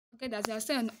Okay, that you are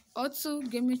still on Auto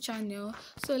Gaming channel.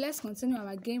 So let's continue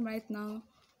our game right now.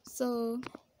 So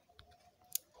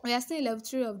we are still in level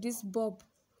 3 of this Bob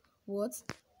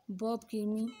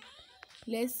Gaming.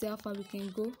 Let's see how far we can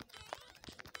go,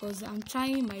 because I'm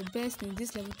trying my best in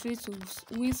this level 3 to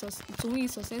win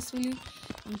successfully.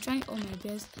 I'm trying all my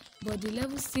best, but the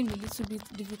levels seem a little bit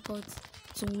difficult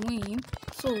to win.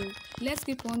 So let's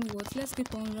keep on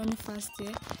running fast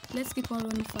here. Let's keep on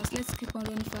running fast. Let's keep on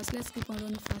running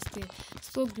fast here.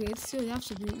 So great. So you have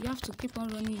to keep on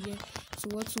running here to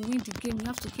win the game. You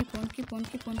have to keep on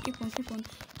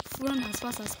run as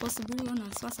fast as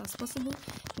possible.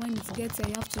 When it gets there,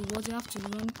 you have to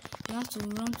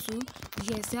run too.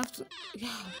 Yes, you have to. Yeah.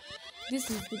 This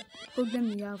is the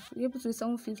problem you have. You're able to do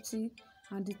 750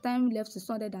 and the time left is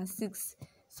 106.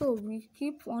 So we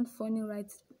keep on running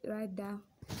right down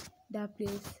that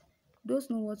place. Don't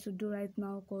know what to do right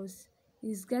now because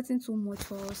it's getting too much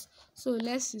for us. So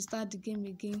let's restart the game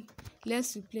again.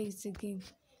 Let's replay it again.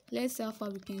 Let's see how far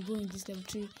we can go in this level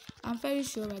 3. I'm very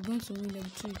sure we're going to win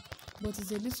level 3, but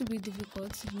it's a little bit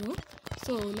difficult, you know.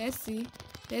 So let's see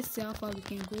how far we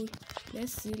can go.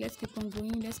 Let's keep on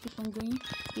going.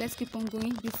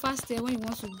 Be fast there when you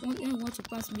want to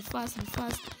pass. Be fast.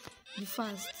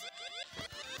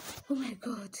 Oh my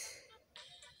god,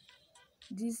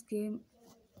 this game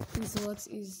is what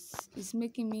is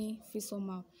making me feel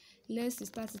somehow. Let's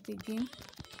start it again.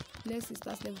 Let's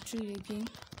start level 3 again.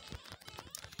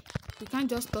 You can't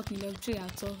just stop in level 3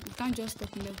 at all.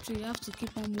 You have to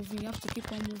keep on moving.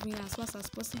 As fast as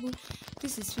possible.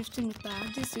 This is 50 meter.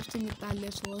 This 50 meter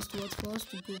left for us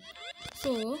to go.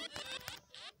 So,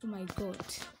 oh my god,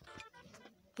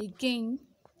 again.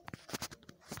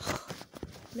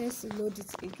 Let's load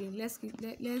it again. Let's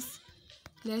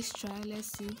try.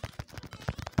 Let's see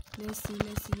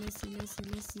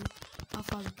how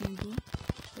far we can go.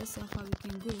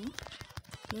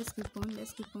 Let's keep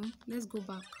on. Let's go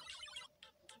back.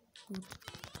 Good.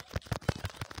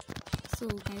 So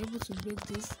we can able to break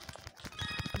this.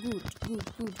 Good.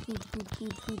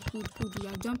 We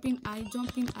are jumping high.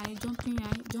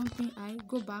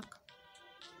 Go back.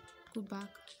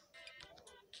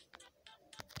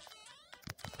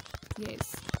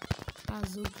 Yes,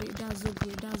 that's so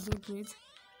great.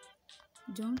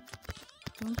 Jump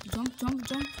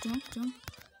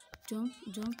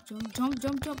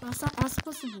as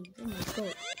possible. Oh my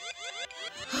god.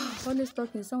 Always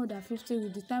talking 750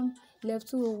 with the time left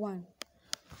 201.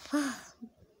 What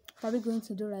are we going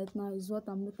to do right now is what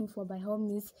I'm looking for by all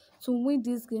means to win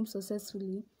this game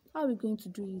successfully. How are we going to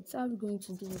do it?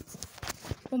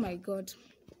 Oh my god.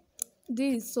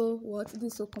 This is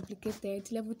so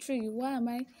complicated. Level 3. Why am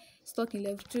I stuck in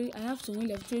level 3? I have to win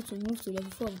level 3 to move to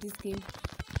level 4 of this game.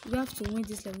 We have to win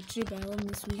this level 3 by all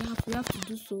means. We have to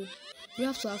do so. We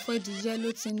have to avoid the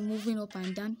yellow thing moving up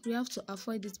and down. We have to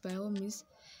avoid it by all means.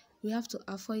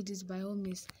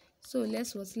 So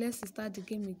let's start the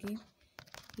game again.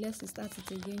 Let's start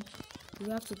it again. We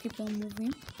have to keep on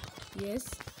moving. Yes,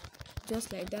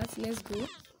 just like that. Let's go.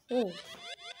 Oh,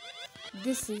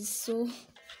 this is so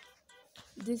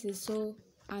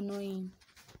annoying.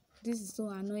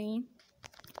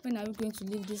 When are we going to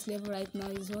leave this level right now?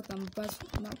 Is what I'm about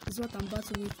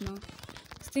with now.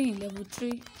 Stay in level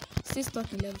 3. Stay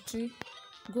stuck in level 3.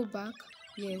 Go back.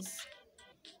 Yes.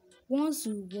 Once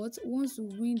you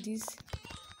win this,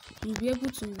 you'll be able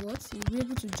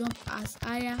to jump as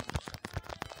higher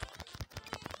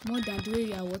more than the way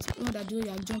you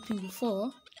are jumping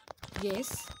before.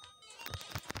 Yes.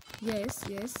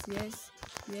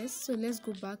 So let's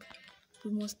go back.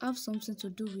 We must have something to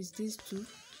do with these two.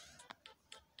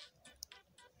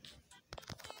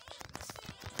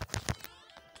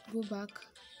 Go back.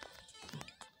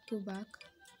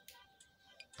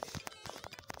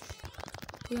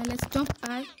 Yeah, let's jump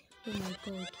high. Oh my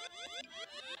god.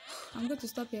 I'm going to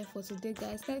stop here for today,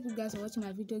 guys. Thank you guys for watching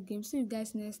my video game. See you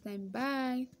guys next time.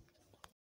 Bye.